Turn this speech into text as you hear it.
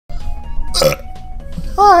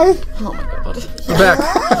Hi. Oh my god. We're back.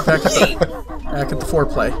 Back at the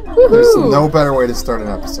FourPlay. There's no better way to start an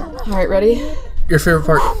episode. Alright, ready? Your favorite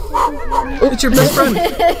part? It's your best friend.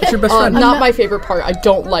 It's your best friend. Not my favorite part. I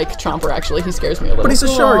don't like Chomper, actually. He scares me a little. But he's a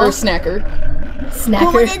shark. Or Snacker. Snacker.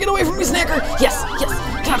 Oh my god, get away from me, Snacker! Yes, yes!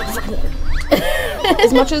 Get out of the fucking water.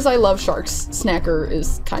 As much as I love sharks, Snacker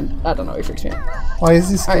is I don't know, he freaks me out. Why is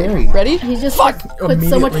he scary? Alright, ready? He just Fuck! puts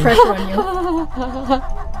so much pressure on you.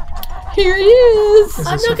 Here he is! Is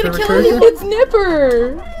I'm this not your gonna favorite kill character? It's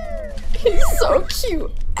Nipper! He's so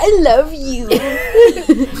cute. I love you.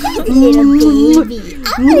 Little baby.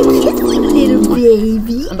 I'm gonna kiss you, little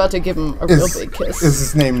baby. I'm about to give him a real big kiss. Is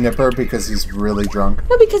his name Nipper because he's really drunk?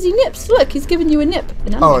 No, because he nips. Look, he's giving you a nip.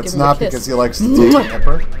 And I'm Oh, gonna it's give him a not kiss. because he likes to take a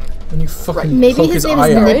nipper? When you fucking Maybe poke his his name eye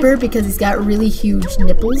is out. Nipper because he's got really huge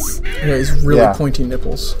nipples. Yeah, he's really Yeah. pointy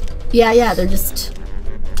nipples. Yeah, they're just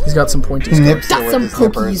He's got some pointy He scars. nips it got with some his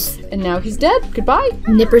nippers. pokies. And now he's dead. Goodbye.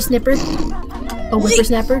 Nipper snipper. A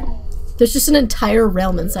whippersnapper. There's just an entire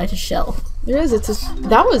realm inside his shell. There is.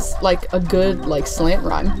 That was like a good slant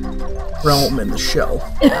rhyme. Realm in the shell.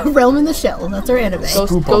 Realm in the shell. That's our anime.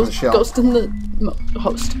 Poop on the shell. Ghost in the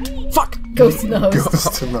host. Fuck. Ghost in the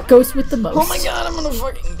host. Ghost with the most. Oh my god, I'm gonna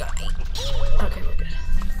fucking die. Okay, we're good.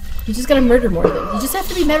 You just gotta murder more things. You just have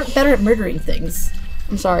to be better at murdering things.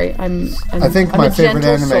 I'm sorry. I think my favorite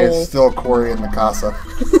anime is still Cory and Mikasa.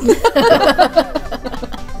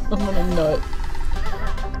 I'm gonna nut.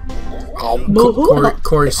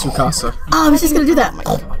 Cory Tsukasa. Oh, I was just gonna do that.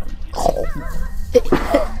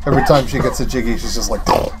 Every time she gets a jiggy, she's just like.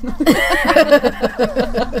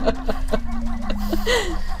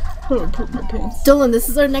 I'm gonna poop my pants. Dolan, this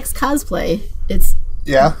is our next cosplay. It's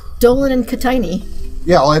Yeah? Dolan and Kataini.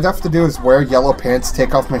 Yeah, all I'd have to do is wear yellow pants,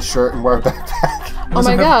 take off my shirt, and wear a backpack. Oh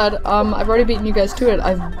my god, I've already beaten you guys to it.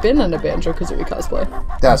 I've been in a Banjo Kazooie cosplay.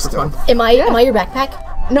 That's dope. Am I your backpack?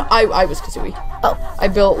 No, I was Kazooie. Oh. I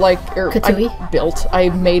built Kazooie? I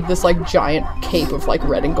made this giant cape of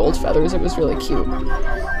red and gold feathers. It was really cute. And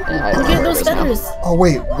I don't Look know at where those it is now. feathers. Oh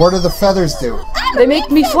wait, what do the feathers do? They make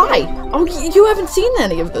me fly. Oh, you haven't seen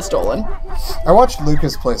any of this, Dolan. I watched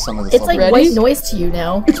Lucas play some of this. It's like Ready? white noise to you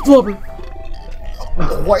now. It's blubber.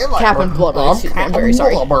 Captain Captain Blubber. Excuse me, I'm very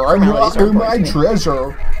sorry. Blubber, and you Formalities are are my important to me.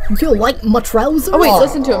 treasure. You like my trousers? Oh wait,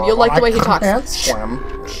 listen to him. You'll like the way he I talks. can't swim.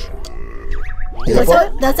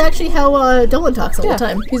 That's actually how Dolan talks all Yeah, the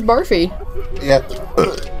time. he's barfy. Yeah.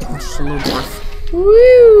 Just a little barf.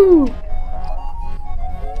 Woo!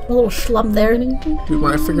 A little schlup there. Dude,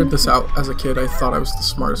 when I figured this out as a kid, I thought I was the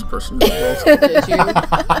smartest person in the world. Did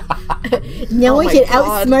you? No one my can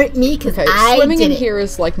God. outsmart me because Okay, I swimming did in it. here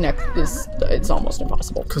is it's almost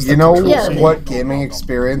impossible. You know Yeah. what gaming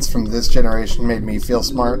experience from this generation made me feel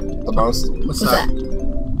smart the most? What's What's that?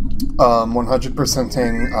 that?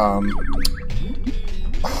 100%ing,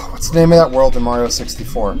 what's the name of that world in Mario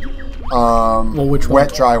 64? Which one?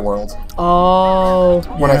 Wet Dry World. Oh.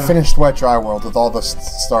 When I Yeah. finished Wet Dry World with all the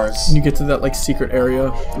stars. And you get to that secret area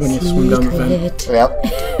when you swim down the vent. Yep.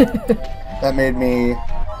 That made me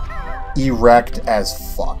erect as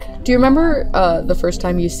fuck. Do you remember the first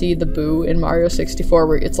time you see the Boo in Mario 64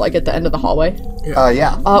 where it's at the end of the hallway?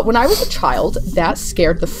 Yeah. When I was a child, that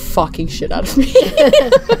scared the fucking shit out of me.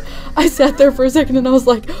 I sat there for a second and I was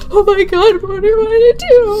like, oh my god, what am I to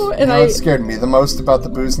do? And You know what scared me the most about the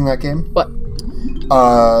boos in that game? What?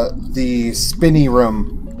 The spinny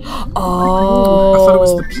room. Oh. I thought it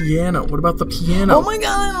was the piano. What about the piano? Oh my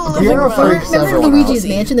god, Piano freaks Remember everyone Luigi's out.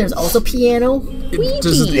 Mansion? There's also piano.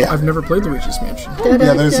 Yeah. I've never played Luigi's Mansion. Yeah,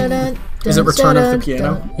 there's- Is it Return of the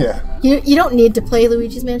Piano? Yeah. You don't need to play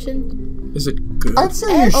Luigi's Mansion. Is it good? I'd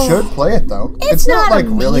say you should play it though. It's not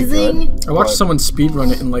really amazing. good. I watched but- someone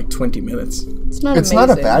speedrun it in 20 minutes. It's not It's amazing.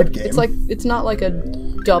 not a bad game. It's not like a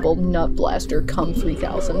double nut blaster come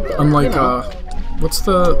 3000. But, Unlike, you know. what's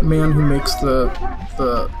the man who makes the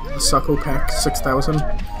Succo Pack 6000?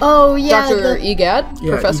 Oh yeah, Dr. Egad?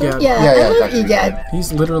 Yeah, Professor? Egad. yeah, Yeah, I love Dr. Egad.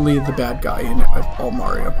 He's literally the bad guy in all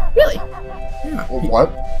Mario. Really? Yeah. What?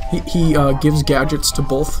 He gives gadgets to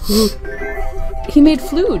both. He made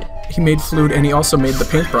Flood. He made Flood and he also made the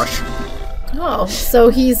paintbrush. Oh, so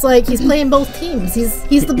he's playing both teams.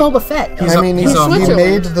 He's the Boba Fett. He's I mean, he Switzerland.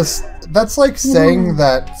 made this. That's like saying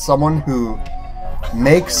that someone who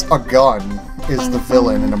makes a gun is the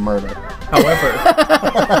villain in a murder.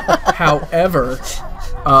 However,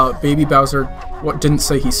 Baby Bowser didn't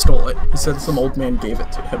say he stole it. He said some old man gave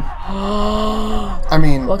it to him. I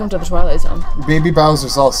mean, Welcome to the Twilight Zone. Baby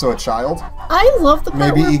Bowser's also a child. I love the part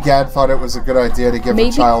Maybe where- Egad thought it was a good idea to give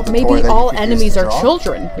a child a toy Maybe that all he could use enemies to are draw.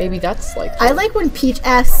 children. Maybe that's I like when Peach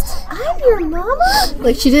asked, "I'm your mama?"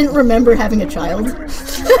 Like she didn't remember having a child.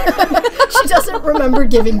 She she doesn't remember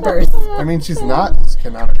giving birth. I mean, she's not his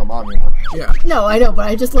canonical mom, you know. Yeah. No, I know, but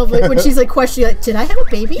I just love like when she's like questioning, like, did I have a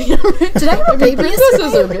baby? Did I have a baby?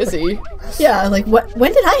 Princesses are busy. Yeah, like what?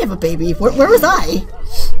 When did I have a baby? Where was I?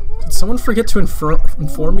 Did someone forget to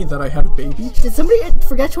inform me that I had a baby? Did somebody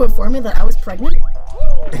forget to inform me that I was pregnant?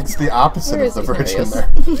 It's the opposite Where of the is he, virgin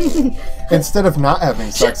Marius? there. Instead of not having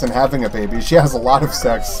sex and having a baby, she has a lot of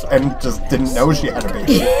sex and just didn't know she had a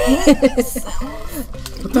baby.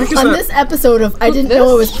 What the heck is On that? this episode of I didn't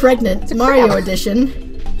know I was pregnant, Mario edition.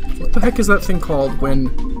 What the heck is that thing called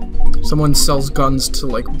when someone sells guns to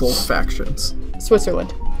like both factions?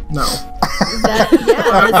 Switzerland. No. That's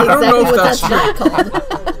don't know exactly if what that's that's not called.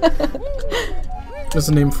 There's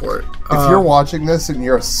a name for it. If you're watching this and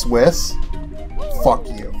you're a Swiss, fuck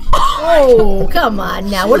you. Oh, come on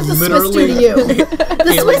now. What does the Swiss do to you?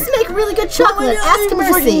 The Swiss make really good chocolate. Ask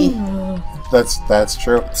mercy. That's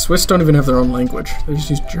true. Swiss don't even have their own language. They just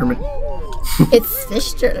use German. It's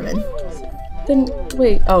Swiss German. Then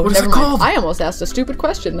wait. Oh, What is never it mind. called? I almost asked a stupid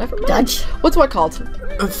question. Never mind. Dutch. What's what called?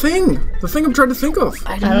 A thing. The thing I'm trying to think of.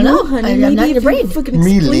 I don't know. honey. I'm not Maybe your if you brain. fucking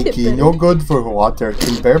Me explained it leaky, better. no good for water.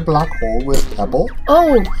 Can bear black hole with pebble?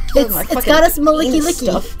 Oh, My it's fucking got us malicky ink licky.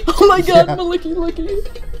 stuff. Oh my god, Yeah. Malicky Licky.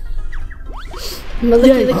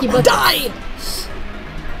 Malicky licky butt. Die!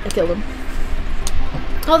 I killed him.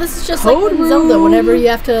 Oh, this is just Code like in Zelda room. whenever you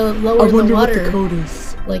have to lower the what water. the code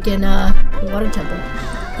is. Like in the water temple.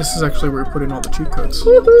 This is actually where we put in all the cheat codes.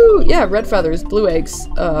 Woohoo! Yeah, red feathers, blue eggs,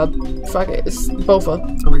 fuck it, it's Bofa.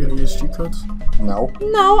 Are we gonna use cheat codes? No.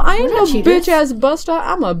 No, I ain't We're no not cheaters. bitch ass buster.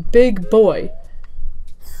 I'm a big boy.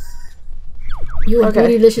 You a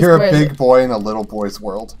Okay. bootylicious You're a boy. big boy in a little boy's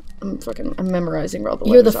world. I'm memorizing where all the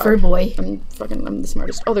You're the letters fur are. boy. I'm the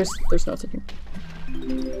smartest. Oh, there's notes in here.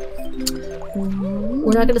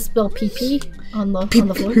 We're not gonna spell PP on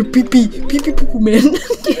the floor. Pee poo man.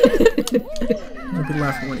 You'll be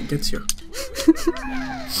laughing when it gets you.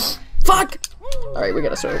 Fuck! Alright, we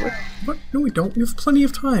gotta start over. What? No, we don't. We have plenty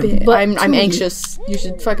of time. But I'm Tootie. anxious. You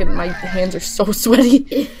should fucking, my hands are so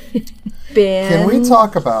sweaty. Can we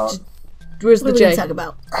talk about Where's What are the we J? gonna talk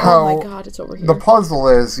about? how Oh my god, it's over here. the puzzle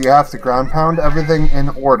is you have to ground pound everything in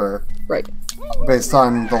order Right. based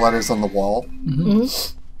on the letters on the wall?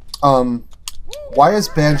 Mm-hmm. Why is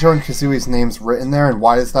Banjo and Kazooie's names written there, and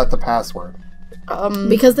why is that the password?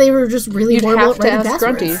 Because they were just really You'd horrible have at to writing ask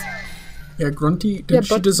passwords. Grunty. Yeah, Grunty. Did Yeah,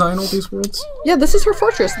 she but- design all these worlds? Yeah, this is her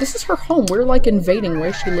fortress. This is her home. We're like invading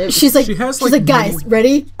where she lives. She's like, She has, she's like, like, guys,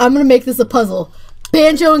 ready? I'm gonna make this a puzzle.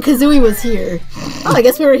 Banjo and Kazooie was here. Oh, I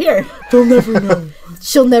guess we were here. They'll never know.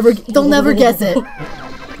 They'll never guess it.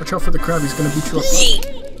 Watch out for the crab. He's gonna beat you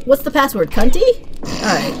up. What's the password? Cunty?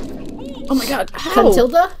 Alright. Oh my god. How?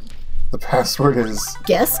 Cuntilda? The password is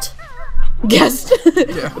Guessed? Guessed.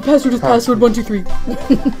 Yeah. The password is password 123.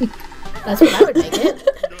 That's what I would make it.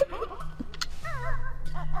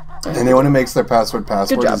 anyone who makes their password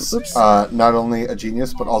password job. is Oops. not only a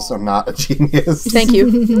genius but also not a genius. Thank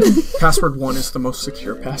you. Password 1 is the most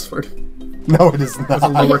secure password. No, it is With a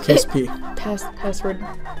not. lowercase p. Password.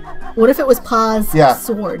 What if it was Pa's Yeah.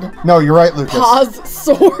 sword? No, you're right, Lucas. Pause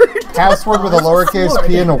sword. Password with a lowercase Sword.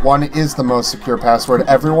 p and a 1 is the most secure password.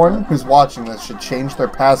 Everyone who's watching this should change their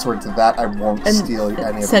password to that. I won't steal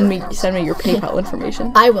any of Send your me accounts. your PayPal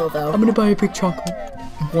information. I will, though. I'm gonna buy a big chocolate.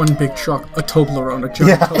 One big choc, a Toblerone, a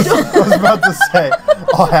giant Yeah, Toblerone. I was about to say,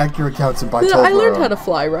 I'll hack your accounts and buy I learned Toblerone. how to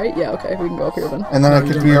fly, right? Yeah, okay, we can go up here then. And then No, I you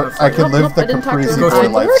could didn't be, learn how to I fly. could live the I didn't talk to Caprese her. boy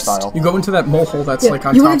I first. lifestyle. You go into that mole hole that's like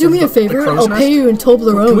on You top want to do of me the, a favor? the crow's I'll nest. pay you in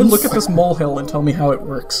Toblerones. Can we look at this molehill and tell me how it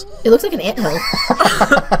works? It looks like an anthill.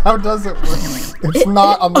 How does it work? It's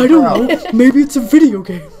not on the I don't ground. know. Maybe it's a video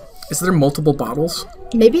game. Is there multiple bottles?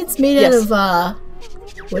 Maybe it's made Yes. out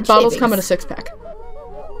of, wood Bottles shavings. come in a 6-pack.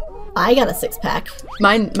 I got a 6-pack.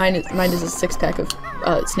 Mine is a 6-pack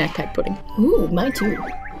of snack pack pudding. Ooh, mine too.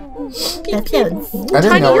 That sounds... I didn't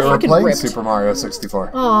Tiny, know we you're were fucking playing ripped. Super Mario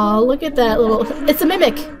 64. Aw, look at that little... It's a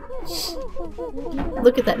mimic!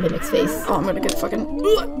 Look at that mimic's face. Oh, I'm gonna get fucking.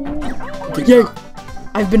 Yay!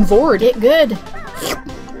 I've been bored. Get good.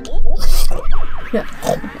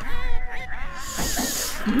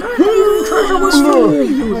 Treasure was for me,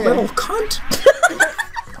 you little cunt!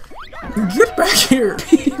 Get back here!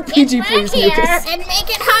 PG, please, here Lucas. and make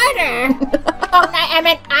it harder. Oh, no, I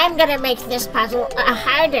meant I'm gonna make this puzzle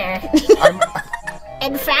harder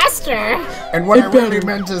and faster, And what I really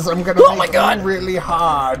meant is I'm gonna make it really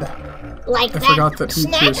hard. like I that. forgot that he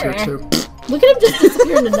appears here snacker. too. Look at him just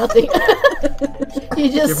disappear into nothing. He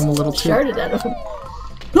just Give him a little toot. sharded at him.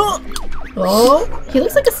 Oh, he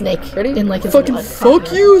looks like a snake. Ready? In like his Fucking blood.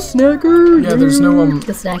 fuck you, snacker. Yeah, there's no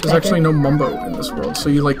The snack there's packet. actually no mumbo in this world, so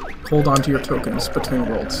you like hold on to your tokens between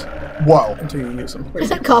worlds. Whoa. until you use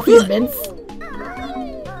them. Coffee and mints.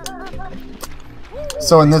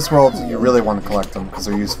 So in this world, you really want to collect them because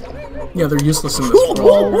they're useful. Yeah, they're useless in this world.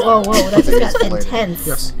 Whoa, that just got intense.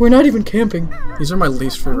 Yes. We're not even camping. These are my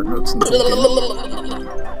least favorite notes in the whole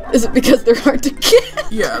game. Is it because they're hard to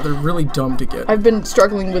get? Yeah, they're really dumb to get. I've been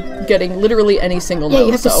struggling with getting literally any single note. Yeah,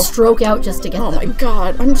 you have to stroke out just to get Oh them. my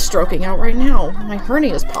god, I'm stroking out right now. My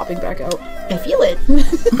hernia is popping back out. I feel it.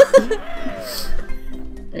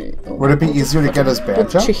 Would it be easier to get as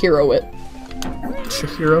Banjo? Chihiro it.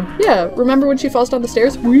 Chihiro? Yeah, remember when she falls down the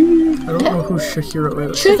stairs? Whee! I don't know who Chihiro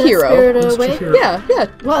is. Chihiro. Spirited Away? Chihiro? Yeah.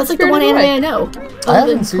 Well, it's like the one anime I know. I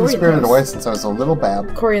haven't seen Spirited Away since I was a little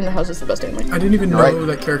bab. Cory in the House is the best anime. I didn't even know Right.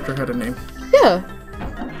 that character had a name. Yeah.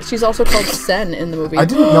 She's also called Sen in the movie. I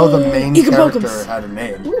didn't know the main Ikabokum. character had a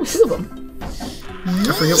name. Ooh, 2 of them.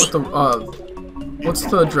 I forget what the, what's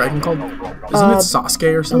the dragon called? Isn't it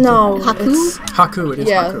Sasuke or something? No. Haku? it's- Haku, it is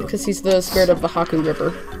Yeah, Haku. because he's the spirit of the Haku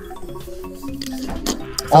River.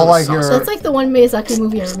 All I Sasuke. hear, That's like the one Miyazaki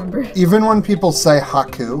movie I remember. even when people say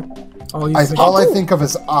Haku, all I think of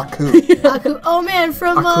is Aku. Aku. Oh man,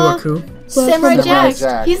 from Aku. Samurai Samurai Jack.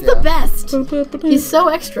 Jack, He's yeah. the best. He's so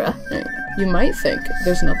extra. You might think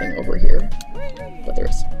there's nothing over here, but there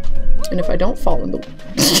is. And if I don't fall in the...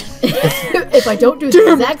 If I don't do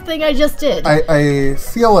the exact thing I just did. I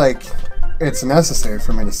feel like it's necessary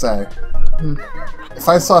for me to say. If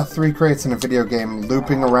I saw 3 crates in a video game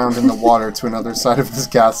looping around in the water to another side of this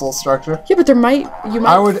castle structure, Yeah, but you might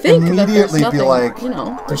I would think that there's immediately be nothing, like- you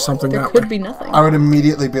know, There's something there that could way. be nothing. I would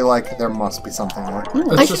immediately be like, there must be something there. That's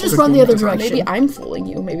I should just good run the game other design. direction. Maybe I'm fooling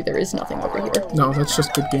you. Maybe there is nothing over here. No, that's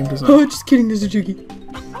just good game design. Oh, just kidding, there's a Jugi.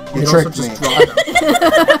 You can tricked also me. just draw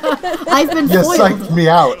them. I've been You foiled. psyched me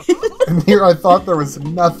out. And here I thought there was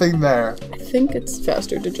nothing there. I think it's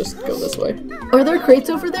faster to just go this way. Are there crates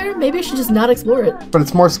over there? Maybe I should just not explore it. But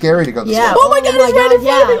it's more scary to go this Yeah. way. Oh my god, it's right in front of me!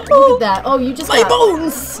 Yeah. Look at that. Oh, you just My got...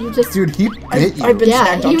 bones! You just... Dude, he bit you. I've been Yeah,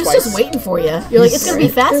 snagged on he was twice. just waiting for you. You're like, it's gonna be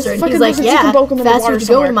faster. And he's like, there's a yeah, chicken bokum in the faster water to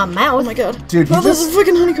go in somewhere. my mouth. Oh my god. Dude, he Oh, there's a just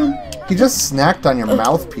freaking honeycomb. he just snacked on your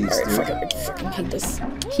mouthpiece, Alright, dude. fuck it, I fucking hate this.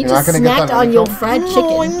 He You're not just gonna get snacked that on your honeycomb? fried chicken.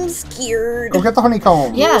 Oh, I'm scared. Go get the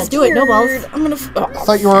honeycomb. Yeah, do it. No balls. I'm gonna. I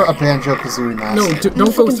thought you were a Banjo Kazooie master. No, don't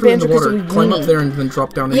go fucking through in the water. Banjo-Kazooie Climb up weenie. there and then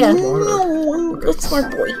drop down Yeah. into the water. No, I'm a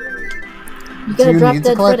smart boy. You Do gotta you drop need to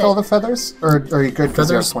that collect credit. all the feathers? Or are you good because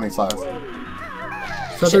you have Feathers? 25?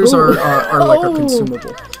 Feathers are like a Oh.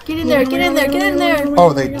 consumable. Get in there, get in there, get in there.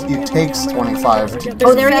 Oh, it takes 25.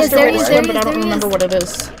 Oh, there he is, there he is, there he But is, I don't there he remember is. what it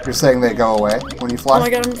is. You're saying they go away when you Oh fly? my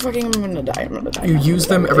god, I'm gonna die. I'm gonna die. You use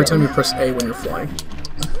them every time you press A when you're flying.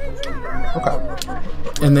 Okay.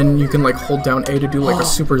 And then you can like hold down A to do like a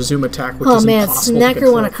super zoom attack, which Oh is man, impossible to snacker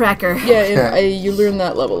control. want a cracker. Yeah, and Yeah. you learn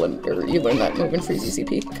that level, or you learn that move in Freeze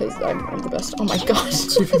ECP, because I'm the best. Oh my gosh.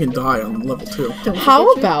 See if you can die on level 2.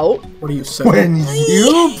 How about What do you say? When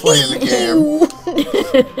you play the game,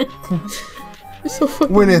 You're so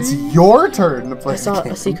fucking when it's your turn to play I saw the a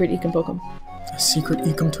game. secret Econ Pokem. A secret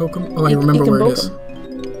Ecom token? Oh, I remember where it is.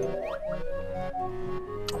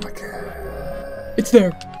 Oh my god. It's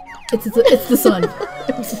there. It's the sun.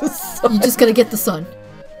 You just gotta get the sun.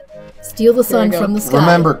 Steal the sun go. from the sky.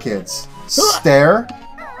 Remember, kids, stare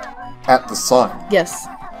at the sun. Yes.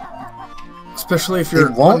 Especially if you're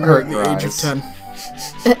won't under hurt the your age of eyes. 10.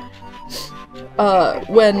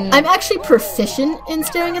 When I'm actually proficient in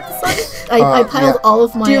staring at the sun. I piled yeah. all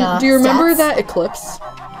of my do you remember stats. that eclipse?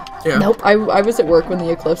 Yeah. Nope. I was at work when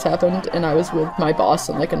the eclipse happened, and I was with my boss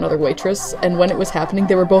and like another waitress, and when it was happening,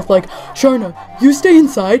 they were both like, Sharna, you stay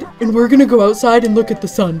inside, and we're gonna go outside and look at the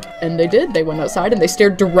sun. And they did. They went outside and they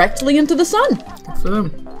stared directly into the sun. Good for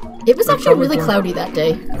them. It was actually probably really fun. cloudy that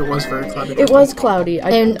day. It was very cloudy. It was cloudy.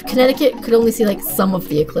 And Connecticut could only see like some of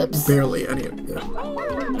the eclipse. Barely any of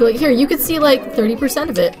it. Like, here, you could see like 30%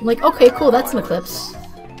 of it. I'm like, okay, cool, that's an eclipse.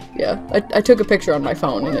 Yeah, I took a picture on my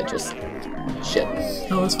phone, and it just... Shit.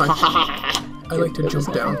 No, that's fine. I like to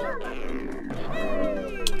jump down.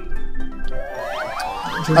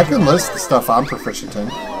 I can list the stuff I'm proficient in.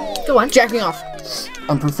 Go on. Jacking off.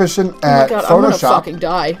 I'm proficient Oh my at god, I'm gonna Photoshop. fucking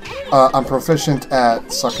die. I'm proficient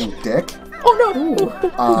at sucking dick. Oh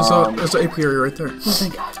no! There's an apiary right there. Oh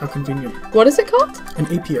thank god. How convenient. What is it called? An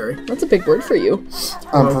apiary. That's a big word for you.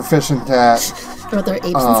 I'm proficient at Are there apes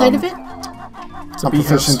inside of it? It's a I'm bee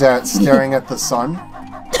proficient house. at staring at the sun.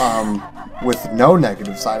 With no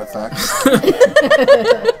negative side effects.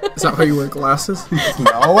 Is that why you wear glasses?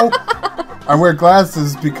 No. I wear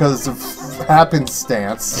glasses because of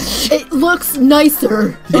happenstance. It looks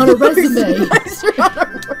nicer on a resume.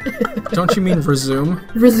 Don't you mean resume?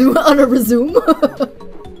 Resume on a resume.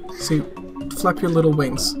 See, flap your little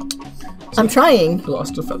wings. I'm trying. You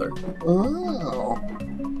lost a feather. Oh.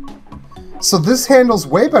 So this handles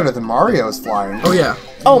way better than Mario's flying. Oh yeah.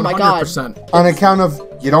 Oh my god. 100%. On account of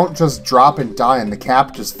you don't just drop and die and the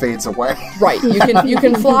cap just fades away. Right, you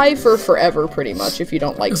can fly for forever pretty much if you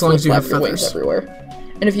don't like As long as you flap have your wings feathers. everywhere.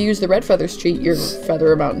 And if you use the red feathers cheat, your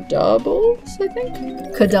feather amount doubles, I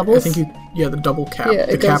think. Could doubles? I think the double cap. Yeah,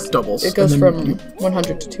 the cap doubles. It goes and from then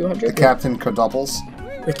 100 to 200. The captain quadruples.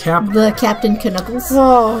 the cap. The Captain Knuckles.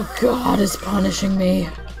 Oh god is punishing me.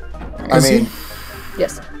 I Is he? mean,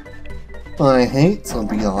 Yes. I hate to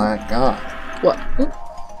be that guy. What? Oop.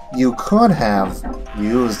 You could have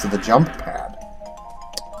used the jump pad.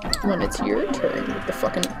 When it's your turn with the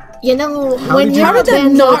fucking... You know, How when did you're you- a Banjo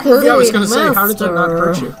not hurt? Kazooie Yeah, I was gonna say, how did that not hurt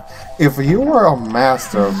master- you? If you were a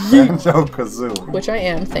master of Banjo Kazooie, Which I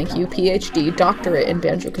am, thank you, PhD, doctorate in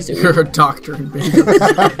Banjo Kazooie. You're a doctor in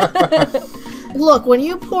Banjo. Look, when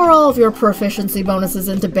you pour all of your proficiency bonuses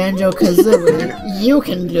into Banjo Kazooie, you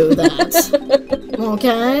can do that.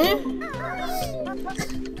 Okay?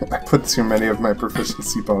 I put too many of my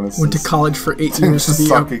proficiency bonuses Went to college for 8 into years to be a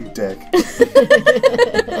sucking dick.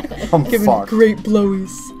 I'm Giving fucked. great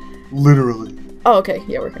blowies. Literally. Oh, okay,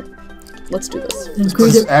 yeah, we're here. Let's do this.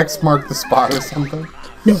 Does X mark the spot or something?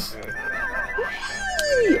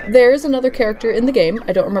 There's another character in the game,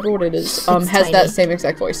 I don't remember what it is, has tiny. that same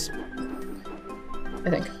exact voice. I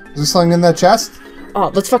think. Is there something in that chest?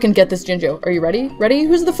 Oh, let's fucking get this, Jinjo. Are you ready? Ready?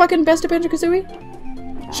 Who's the fucking best at Banjo Kazooie?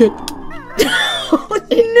 shit.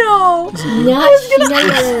 No! Not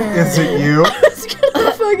here. Is it you? I was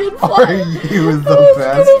gonna fucking Are fly. you the I was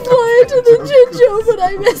best? gonna fly into the Jinjo, but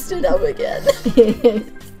I messed it up again.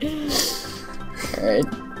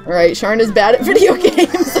 Alright, Sharna's bad at video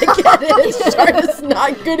games. I get it. Sharna's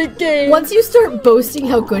not good at games. Once you start boasting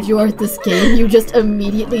how good you are at this game, you just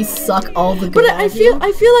immediately suck all the good But out I of feel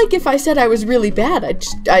you. like if I said I was really bad,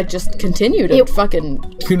 I'd just continue to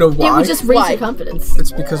fucking... You know It why? would just raise Why? your confidence.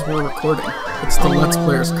 It's because we're recording. It's the Let's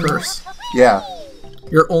Player's curse. Yeah.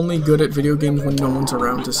 You're only good at video games when no one's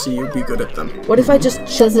around to see you be good at them. What if I just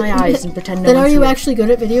shut Does it- my eyes and pretend no Then one's are you here? actually good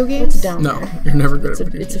at video games? It's down No, there. you're never good at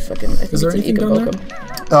video It's games. a fucking... I think Is there it's an anything down there?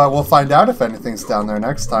 Ecobokum. We'll find out if anything's down there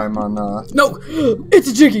next time on, No! It's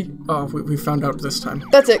a Jiggy! Oh, we found out this time.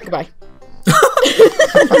 That's it, goodbye.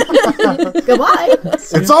 Goodbye.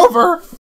 It's over!